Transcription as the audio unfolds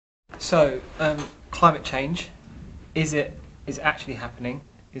So, climate change, is it actually happening?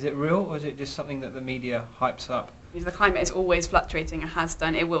 Is it real, or is it just something that the media hypes up? The climate is always fluctuating, it has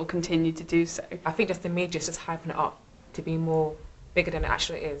done, it will continue to do so. I think just the media's just hyping it up to be more bigger than it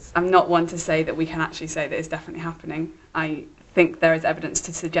actually is. I'm not one to say that we can actually say that it's definitely happening. I think there is evidence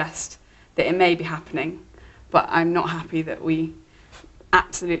to suggest that it may be happening, but I'm not happy that we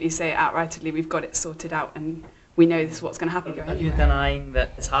absolutely say it outrightly, we've got it sorted out and we know this is what's going to happen. Are you denying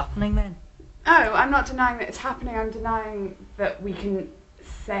that it's happening then? No, I'm not denying that it's happening, I'm denying that we can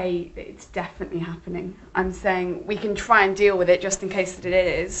say that it's definitely happening. I'm saying we can try and deal with it just in case that it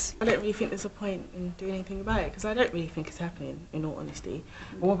is. I don't really think there's a point in doing anything about it because I don't really think it's happening, in all honesty.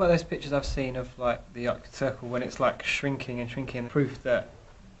 Well, what about those pictures I've seen of like the Arctic Circle when it's like shrinking and shrinking, proof that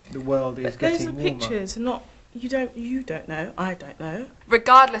the world is getting warmer? Those are pictures, not you don't know, I don't know.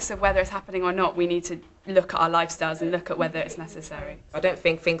 Regardless of whether it's happening or not, we need to look at our lifestyles and look at whether it's necessary. I don't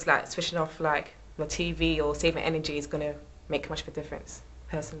think things like switching off like the TV or saving energy is going to make much of a difference,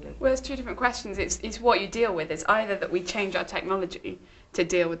 personally. Well, there's two different questions. It's what you deal with. It's either that we change our technology to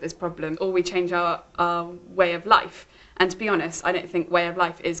deal with this problem or we change our way of life. And to be honest, I don't think way of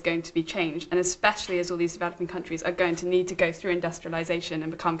life is going to be changed, and especially as all these developing countries are going to need to go through industrialisation and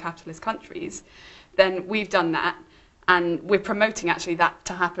become capitalist countries, then we've done that, and we're promoting actually that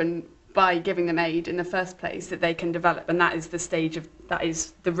to happen by giving them aid in the first place that they can develop, and that is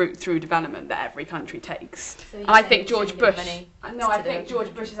the route through development that every country takes. So I think George Bush. No, I think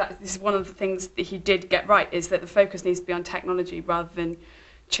George Bush this is one of the things that he did get right, is that the focus needs to be on technology rather than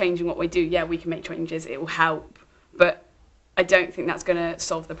changing what we do. Yeah, we can make changes, it will help, but I don't think that's going to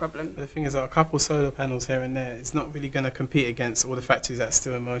solve the problem. The thing is, a couple solar panels here and there, it's not really going to compete against all the factories that are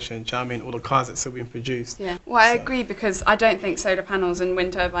still in motion. Do you know what I mean? All the cars that are still being produced. Yeah, well, I agree, because I don't think solar panels and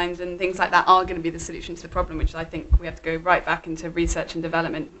wind turbines and things like that are going to be the solution to the problem, which I think we have to go right back into research and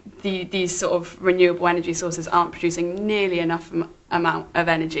development. These sort of renewable energy sources aren't producing nearly enough amount of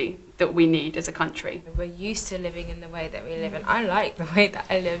energy that we need as a country. We're used to living in the way that we live, and I like the way that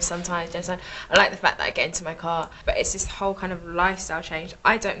I live sometimes. I like the fact that I get into my car, but it's this whole kind of lifestyle change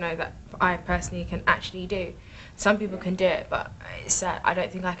I don't know that I personally can actually do. Some people can do it, but it's sad. I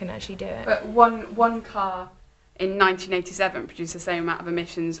don't think I can actually do it. But one car in 1987 produced the same amount of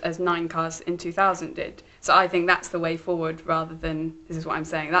emissions as 9 cars in 2000 did. So I think that's the way forward, rather than, this is what I'm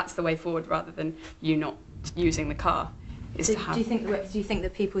saying, that's the way forward rather than you not using the car. So do you think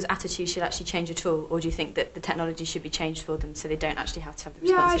that people's attitudes should actually change at all, or do you think that the technology should be changed for them so they don't actually have to have the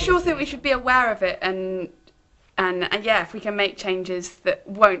responsibility? Yeah, I sure think we should be aware of it, and yeah, if we can make changes that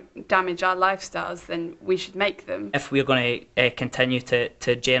won't damage our lifestyles, then we should make them. If we're going to continue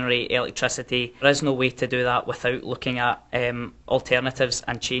to generate electricity, there is no way to do that without looking at alternatives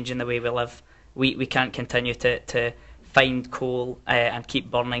and changing the way we live. We can't continue to find coal and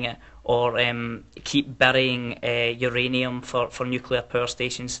keep burning it, or keep burying uranium for nuclear power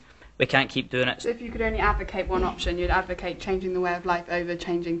stations. We can't keep doing it. So if you could only advocate one option, you'd advocate changing the way of life over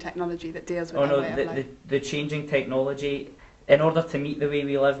changing technology that deals with that way of life? The changing technology, in order to meet the way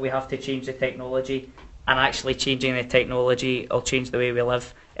we live, we have to change the technology, and actually changing the technology will change the way we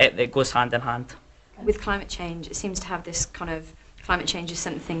live. It goes hand in hand. With climate change, it seems to have this kind of, climate change is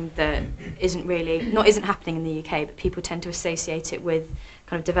something that isn't happening in the UK, but people tend to associate it with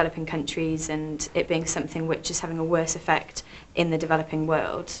kind of developing countries and it being something which is having a worse effect in the developing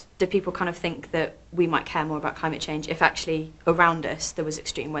world. Do people kind of think that we might care more about climate change if actually around us there was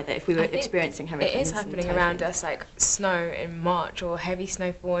extreme weather, if we were experiencing hurricanes? It is happening around us, like snow in March or heavy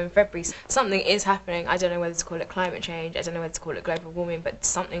snowfall in February. Something is happening. I don't know whether to call it climate change, I don't know whether to call it global warming, but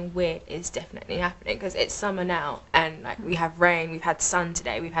something weird is definitely happening, because it's summer now and like we have rain, we've had sun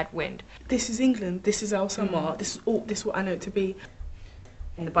today, we've had wind. This is England, this is our summer, this is what I know it to be.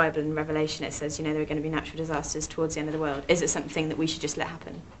 In the Bible and Revelation it says, you know, there are going to be natural disasters towards the end of the world. Is it something that we should just let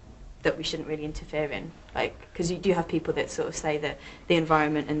happen, that we shouldn't really interfere in? Like, because you do have people that sort of say that the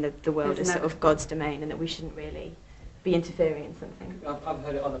environment and the world is sort of God's domain and that we shouldn't really be interfering in something. I've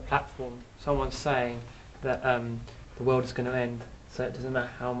heard it on the platform, someone saying that the world is going to end, so it doesn't matter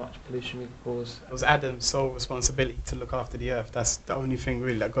how much pollution we cause. It was Adam's sole responsibility to look after the earth. That's the only thing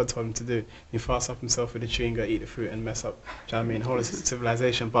really that God told him to do. He fast up himself with a tree and go eat the fruit and mess up, do you know what I mean, whole of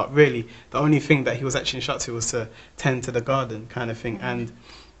civilization. But really, the only thing that he was actually instructed was to tend to the garden kind of thing. And,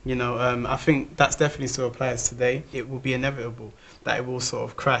 you know, I think that's definitely still applies today. It will be inevitable that it will sort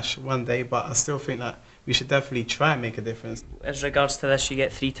of crash one day, but I still think that we should definitely try and make a difference. As regards to this, you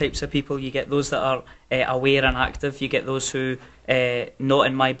get 3 types of people. You get those that are aware and active. You get those who, not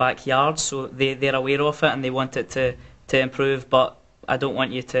in my backyard, so they're aware of it and they want it to improve, but I don't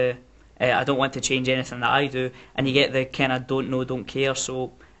want to change anything that I do. And you get the kind of don't know, don't care,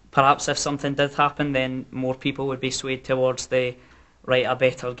 so perhaps if something did happen, then more people would be swayed towards the, right, I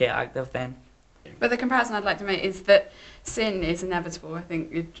better get active then. But the comparison I'd like to make is that sin is inevitable. I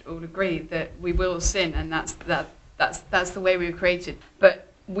think you'd all agree that we will sin, and that's the way we were created. But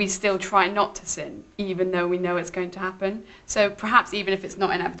we still try not to sin, even though we know it's going to happen. So perhaps even if it's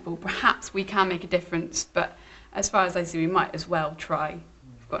not inevitable, perhaps we can make a difference. But as far as I see, we might as well try.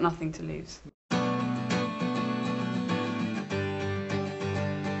 We've got nothing to lose.